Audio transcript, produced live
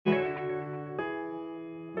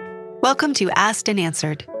Welcome to Asked and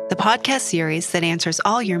Answered, the podcast series that answers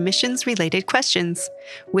all your missions-related questions.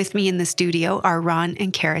 With me in the studio are Ron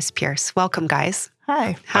and Karis Pierce. Welcome, guys.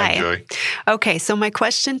 Hi. Hi. Joy. Okay, so my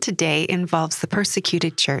question today involves the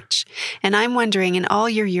persecuted church. And I'm wondering, in all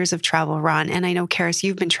your years of travel, Ron, and I know, Karis,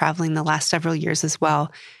 you've been traveling the last several years as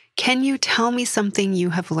well, can you tell me something you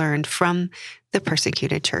have learned from the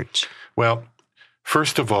persecuted church? Well,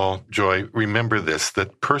 first of all, Joy, remember this,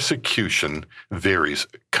 that persecution varies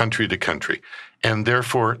country to country, and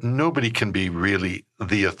therefore nobody can be really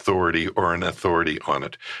the authority or an authority on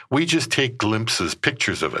it. We just take glimpses,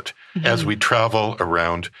 pictures of it as we travel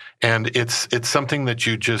around, and it's something that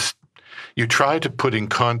you try to put in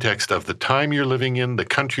context of the time you're living in, the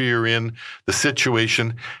country you're in, the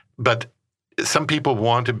situation, but some people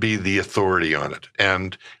want to be the authority on it.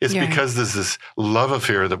 And it's because there's this love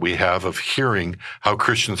affair that we have of hearing how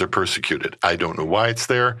Christians are persecuted. I don't know why it's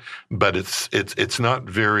there, but it's not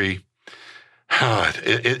very,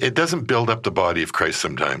 it doesn't build up the body of Christ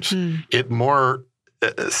sometimes. It more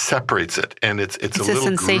separates it, and it's a little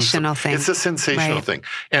sensational gruesome. thing. It's a sensational thing.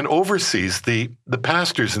 And overseas, the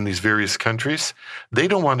pastors in these various countries, they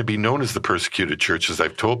don't want to be known as the persecuted church, as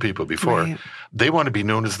I've told people before. Right. They want to be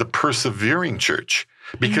known as the persevering church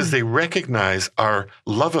because they recognize our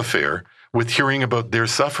love affair with hearing about their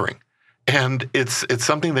suffering. And it's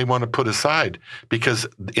something they want to put aside because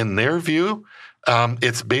in their view,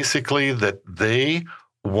 it's basically that they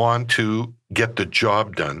want to get the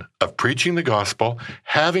job done of preaching the gospel,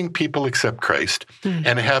 having people accept Christ,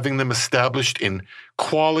 and having them established in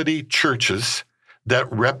quality churches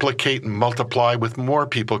that replicate and multiply with more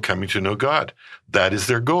people coming to know God. That is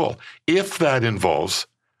their goal. If that involves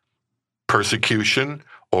persecution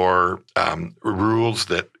or rules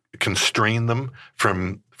that constrain them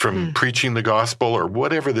from preaching the gospel or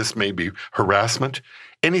whatever this may be, harassment,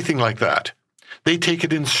 anything like that, they take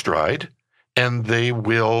it in stride and they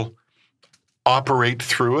will operate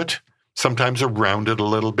through it, sometimes around it a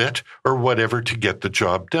little bit or whatever to get the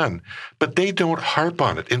job done. But they don't harp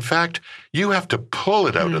on it. In fact, you have to pull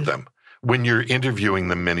it out of them when you're interviewing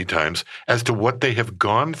them many times as to what they have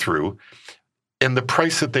gone through and the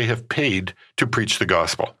price that they have paid to preach the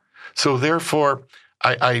gospel. So therefore,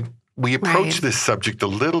 we approach this subject a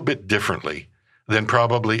little bit differently than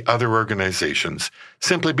probably other organizations,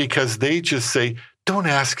 simply because they just say, don't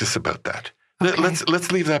ask us about that. Okay.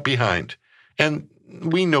 Let's leave that behind. And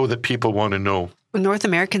we know that people want to know. North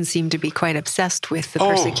Americans seem to be quite obsessed with the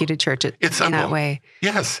persecuted church in that way.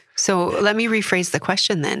 Yes. So let me rephrase the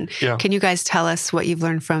question then. Yeah. Can you guys tell us what you've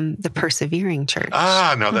learned from the persevering church?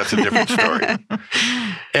 No, that's a different story.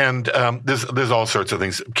 And there's all sorts of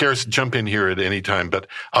things. Karis, jump in here at any time, but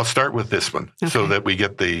I'll start with this one so that we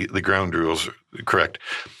get the ground rules correct.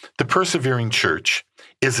 The persevering church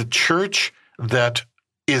is a church that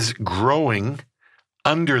is growing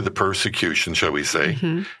under the persecution, shall we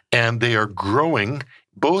say, and they are growing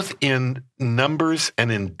both in numbers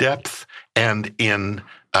and in depth and in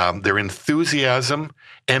their enthusiasm,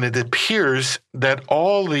 and it appears that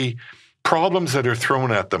all the problems that are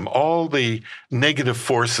thrown at them, all the negative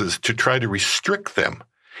forces to try to restrict them,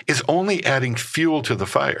 is only adding fuel to the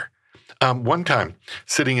fire. One time,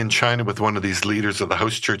 sitting in China with one of these leaders of the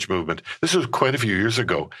house church movement, this was quite a few years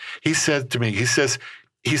ago, he said to me, he says,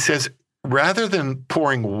 rather than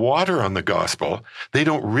pouring water on the gospel, they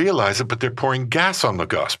don't realize it, but they're pouring gas on the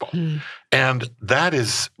gospel. And that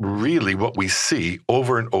is really what we see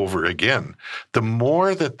over and over again. The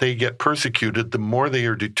more that they get persecuted, the more they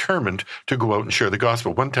are determined to go out and share the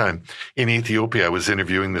gospel. One time in Ethiopia, I was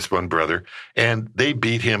interviewing this one brother, and they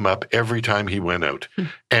beat him up every time he went out.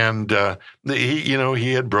 And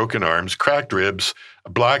he had broken arms, cracked ribs,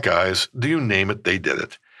 black eyes, do you name it, they did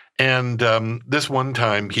it. And this one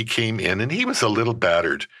time he came in and he was a little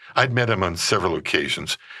battered. I'd met him on several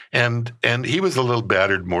occasions and he was a little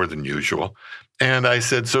battered more than usual. And I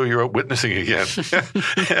said, so you're out witnessing again?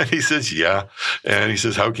 And he says, yeah. And he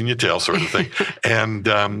says, how can you tell, sort of thing. And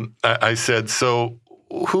I said, so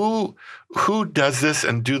who does this,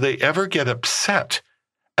 and do they ever get upset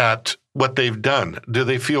at what they've done? Do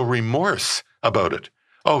they feel remorse about it?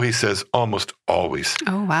 Oh, he says, almost always.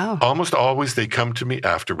 Oh, wow. Almost always they come to me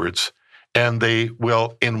afterwards and they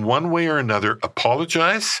will, in one way or another,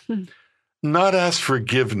 apologize, not ask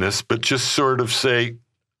forgiveness, but just sort of say,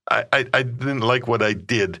 I didn't like what I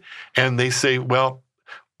did. And they say, well,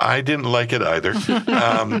 I didn't like it either.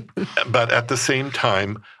 But at the same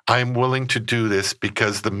time, I'm willing to do this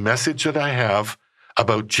because the message that I have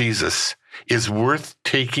about Jesus is worth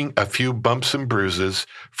taking a few bumps and bruises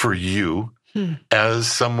for you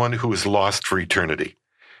as someone who is lost for eternity.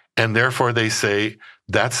 And therefore they say,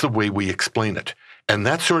 that's the way we explain it. And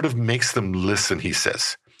that sort of makes them listen, he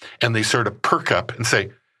says. And they sort of perk up and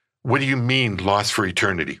say, what do you mean lost for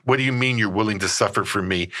eternity? What do you mean you're willing to suffer for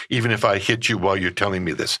me, even if I hit you while you're telling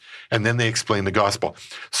me this? And then they explain the gospel.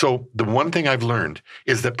 So the one thing I've learned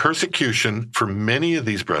is that persecution for many of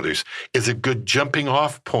these brothers is a good jumping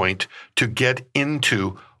off point to get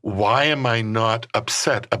into, why am I not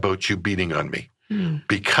upset about you beating on me?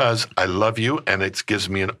 Because I love you, and it gives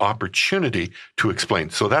me an opportunity to explain.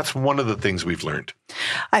 So that's one of the things we've learned.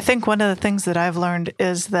 I think one of the things that I've learned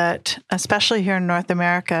is that, especially here in North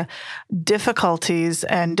America, difficulties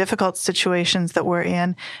and difficult situations that we're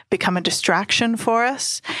in become a distraction for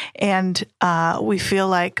us. And we feel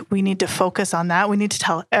like we need to focus on that. We need to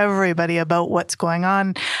tell everybody about what's going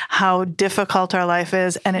on, how difficult our life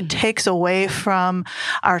is, and it takes away from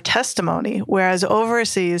our testimony. Whereas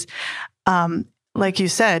overseas, like you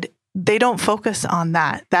said, they don't focus on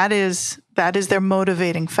that. That is their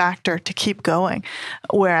motivating factor to keep going.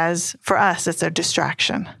 Whereas for us, it's a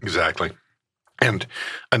distraction. Exactly. And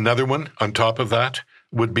another one on top of that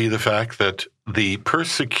would be the fact that the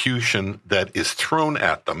persecution that is thrown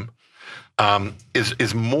at them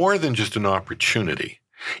is more than just an opportunity.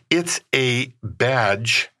 It's a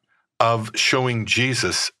badge of showing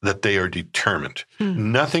Jesus that they are determined.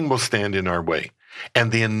 Nothing will stand in our way.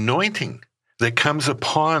 And the anointing that comes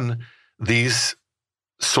upon these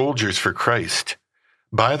soldiers for Christ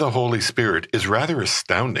by the Holy Spirit is rather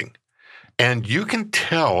astounding. And you can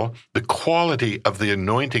tell the quality of the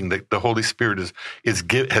anointing that the Holy Spirit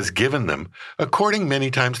has given them, according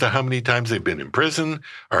many times to how many times they've been in prison,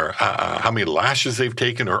 or how many lashes they've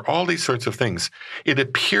taken, or all these sorts of things. It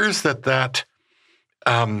appears that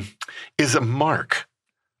is a mark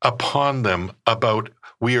upon them about,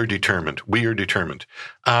 we are determined. We are determined.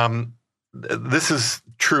 This is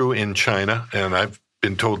true in China, and I've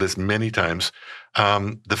been told this many times.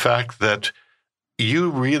 The fact that you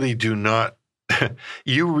really do not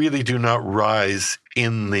rise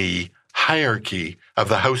in the hierarchy of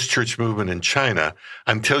the house church movement in China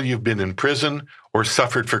until you've been in prison or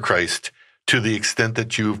suffered for Christ to the extent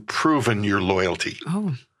that you've proven your loyalty.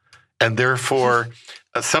 Oh. And therefore,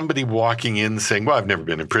 somebody walking in saying, well, I've never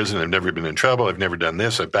been in prison, I've never been in trouble, I've never done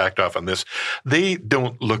this, I've backed off on this. They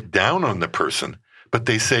don't look down on the person, but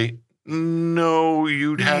they say, no,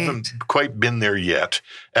 you haven't quite been there yet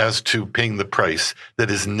as to paying the price that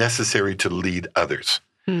is necessary to lead others.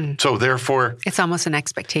 So therefore, it's almost an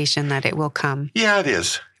expectation that it will come. Yeah, it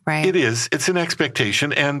is. Right. It is. It's an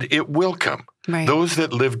expectation, and it will come. Right. Those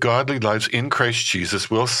that live godly lives in Christ Jesus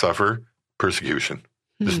will suffer persecution.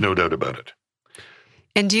 There's no doubt about it.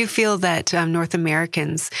 And do you feel that North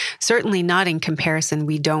Americans, certainly not in comparison,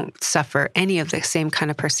 we don't suffer any of the same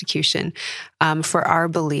kind of persecution for our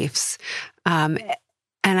beliefs? And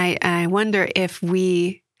I wonder if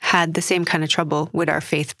we had the same kind of trouble, would our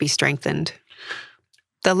faith be strengthened?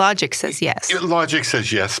 The logic says yes. Logic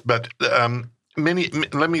says yes, but let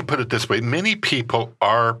me put it this way. Many people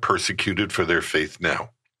are persecuted for their faith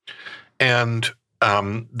now. And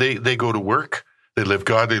they go to work. They live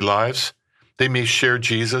godly lives. They may share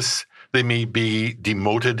Jesus. They may be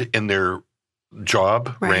demoted in their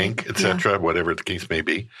job, rank, etc., whatever the case may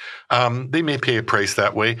be. They may pay a price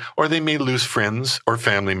that way, or they may lose friends or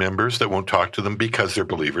family members that won't talk to them because they're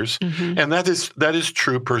believers. And that is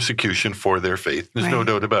true persecution for their faith. There's no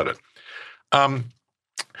doubt about it.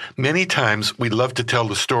 Many times we love to tell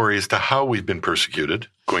the story as to how we've been persecuted,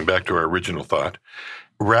 going back to our original thought,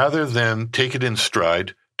 rather than take it in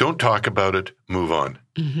stride. Don't talk about it, move on.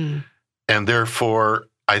 And therefore,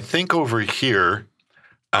 I think over here,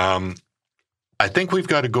 I think we've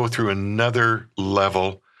got to go through another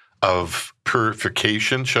level of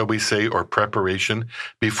purification, shall we say, or preparation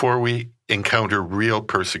before we encounter real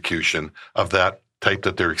persecution of that type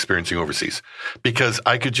that they're experiencing overseas. Because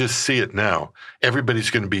I could just see it now.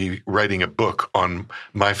 Everybody's going to be writing a book on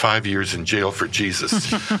my 5 years in jail for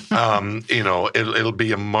Jesus. It'll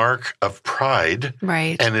be a mark of pride.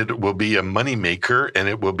 Right. And it will be a moneymaker, and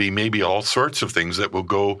it will be maybe all sorts of things that will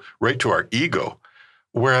go right to our ego.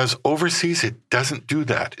 Whereas overseas, it doesn't do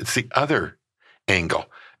that. It's the other angle.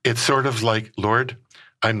 It's sort of like, Lord,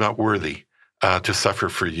 I'm not worthy to suffer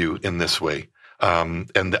for you in this way.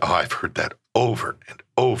 I've heard that over and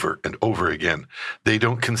over and over again. They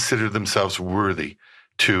don't consider themselves worthy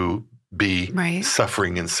to be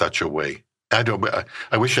suffering in such a way.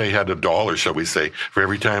 I wish I had $1, shall we say, for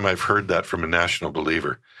every time I've heard that from a national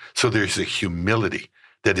believer. So there's a humility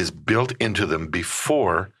that is built into them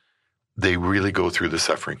before they really go through the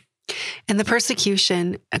suffering. And the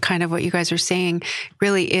persecution, kind of what you guys are saying,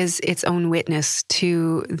 really is its own witness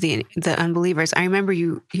to the unbelievers. I remember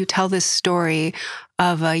you tell this story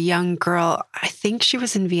of a young girl, I think she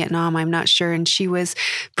was in Vietnam, I'm not sure, and she was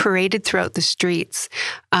paraded throughout the streets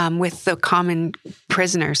with the common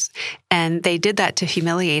prisoners. And they did that to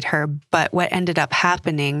humiliate her. But what ended up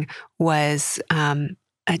happening was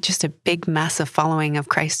just a big, massive following of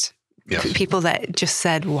Christ. Yes. People that just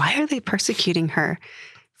said, why are they persecuting her?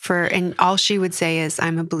 And all she would say is,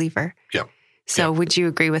 I'm a believer. Yeah. So would you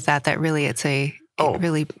agree with that? That really it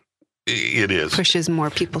is. Pushes more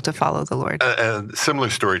people to follow the Lord. A similar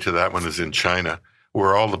story to that one is in China,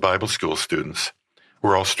 where all the Bible school students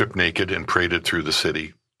were all stripped naked and paraded through the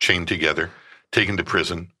city, chained together, taken to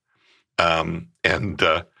prison. I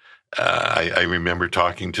remember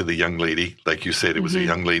talking to the young lady, like you said, it was a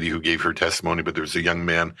young lady who gave her testimony, but there was a young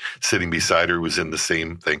man sitting beside her who was in the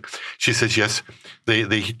same thing. She says, yes,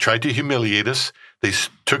 they tried to humiliate us. They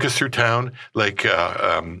took us through town, like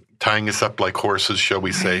tying us up like horses, shall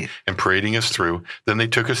we say, and parading us through. Then they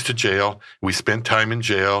took us to jail. We spent time in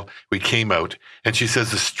jail. We came out. And she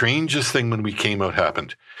says the strangest thing when we came out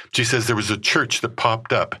happened. She says there was a church that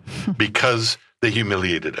popped up because they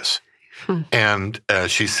humiliated us. And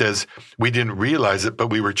she says, we didn't realize it,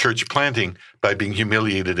 but we were church planting by being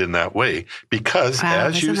humiliated in that way. Because,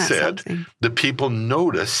 as you said, the people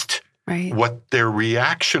noticed what their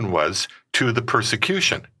reaction was to the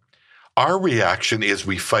persecution. Our reaction is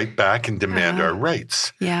we fight back and demand our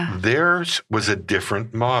rights. Yeah. Theirs was a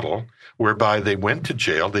different model, whereby they went to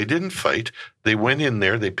jail. They didn't fight. They went in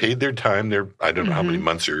there. They paid their time. I don't know how many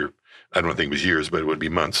months or I don't think it was years, but it would be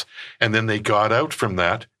months. And then they got out from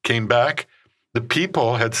that, came back. The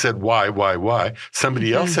people had said, why?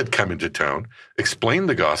 Somebody else had come into town, explained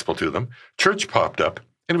the gospel to them. Church popped up,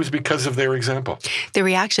 and it was because of their example. The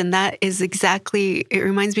reaction, that is exactly, it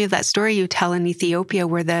reminds me of that story you tell in Ethiopia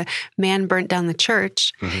where the man burnt down the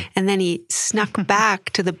church, and then he snuck back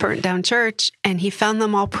to the burnt down church, and he found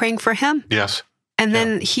them all praying for him. Yes. And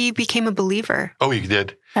then he became a believer. Oh, he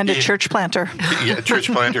did. And a church planter. Yeah, church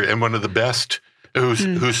planter, and one of the best,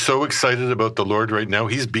 who's so excited about the Lord right now.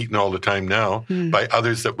 He's beaten all the time now by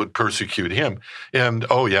others that would persecute him. And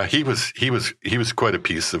he was quite a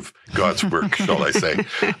piece of God's work, shall I say.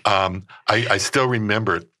 I still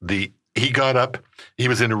remember he got up, he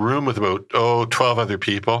was in a room with about 12 other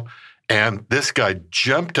people, and this guy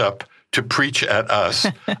jumped up to preach at us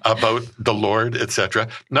about the Lord, etc.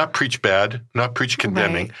 Not preach bad, not preach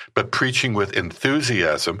condemning, but preaching with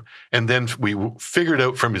enthusiasm. And then we figured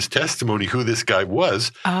out from his testimony who this guy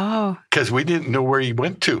was. Oh. Because we didn't know where he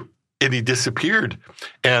went to. And he disappeared.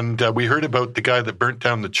 And we heard about the guy that burnt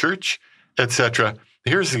down the church, etc.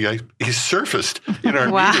 Here's the guy. He surfaced in our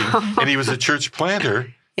meeting. And he was a church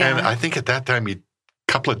planter. Yeah. And I think at that time, a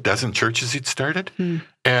couple of dozen churches he'd started.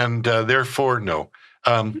 And therefore, no.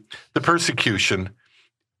 The persecution,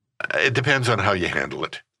 it depends on how you handle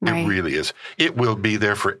it. It really is. It will be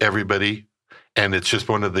there for everybody, and it's just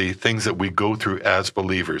one of the things that we go through as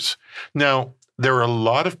believers. Now, there are a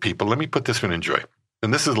lot of people, let me put this one in joy,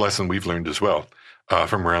 and this is a lesson we've learned as well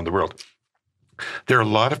from around the world. There are a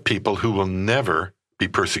lot of people who will never be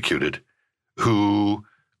persecuted, who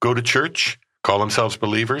go to church, call themselves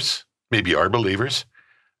believers, maybe are believers,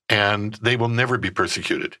 and they will never be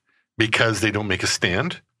persecuted. Because they don't make a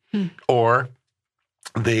stand, or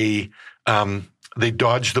they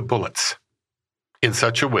dodge the bullets in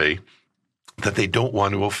such a way that they don't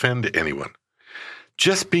want to offend anyone.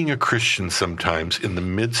 Just being a Christian sometimes in the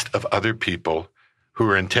midst of other people who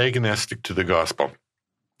are antagonistic to the gospel,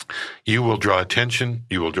 you will draw attention,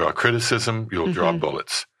 you will draw criticism, you will draw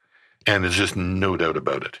bullets. And there's just no doubt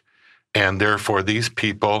about it. And therefore, these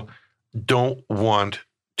people don't want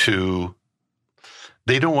to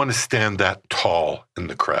stand that tall in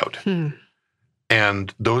the crowd.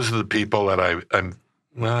 And those are the people that I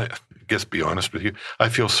guess be honest with you, I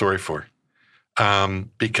feel sorry for.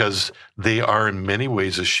 Because they are in many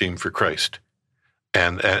ways ashamed for Christ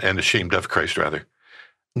and ashamed of Christ, rather.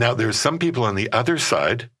 Now, there's some people on the other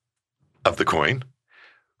side of the coin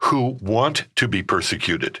who want to be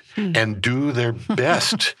persecuted and do their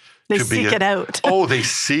best They seek it out. They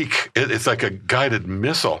seek. It's like a guided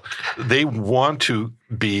missile. They want to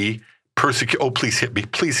be persecuted. Oh, please hit me.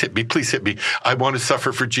 Please hit me. Please hit me. I want to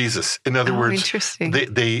suffer for Jesus. In other words, interesting.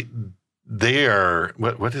 They are,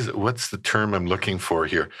 what is it? What's the term I'm looking for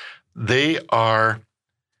here? They are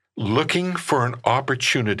looking for an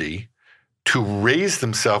opportunity to raise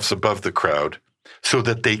themselves above the crowd so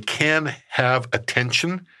that they can have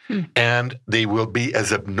attention and they will be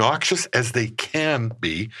as obnoxious as they can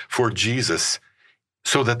be for Jesus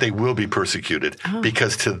so that they will be persecuted,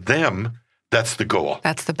 because to them, that's the goal.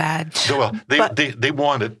 That's the badge. So, well, they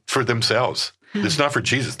want it for themselves. It's not for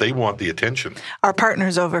Jesus. They want the attention. Our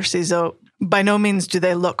partners overseas, though, by no means do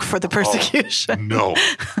they look for the persecution. No.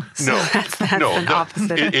 That's an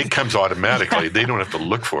opposite. It comes automatically. They don't have to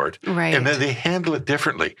look for it. Right. And then they handle it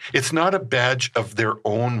differently. It's not a badge of their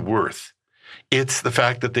own worth. It's the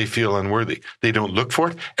fact that they feel unworthy. They don't look for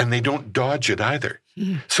it, and they don't dodge it either.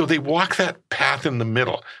 So they walk that path in the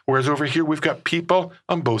middle. Whereas over here, we've got people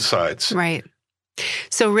on both sides. Right.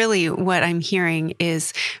 So really what I'm hearing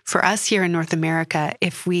is for us here in North America,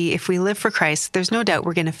 if we live for Christ, there's no doubt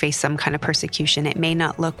we're going to face some kind of persecution. It may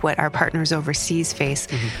not look what our partners overseas face,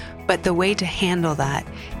 but the way to handle that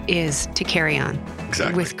is to carry on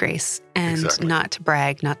with grace and not to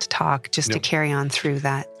brag, not to talk, just to carry on through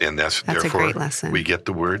that. And that's a great lesson. We get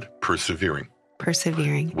the word persevering.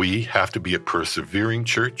 Persevering. We have to be a persevering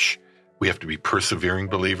church. We have to be persevering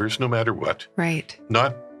believers no matter what. Right.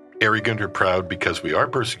 Not arrogant or proud because we are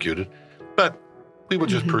persecuted, but we will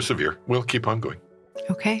just persevere. We'll keep on going.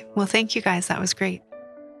 Okay. Well, thank you guys. That was great.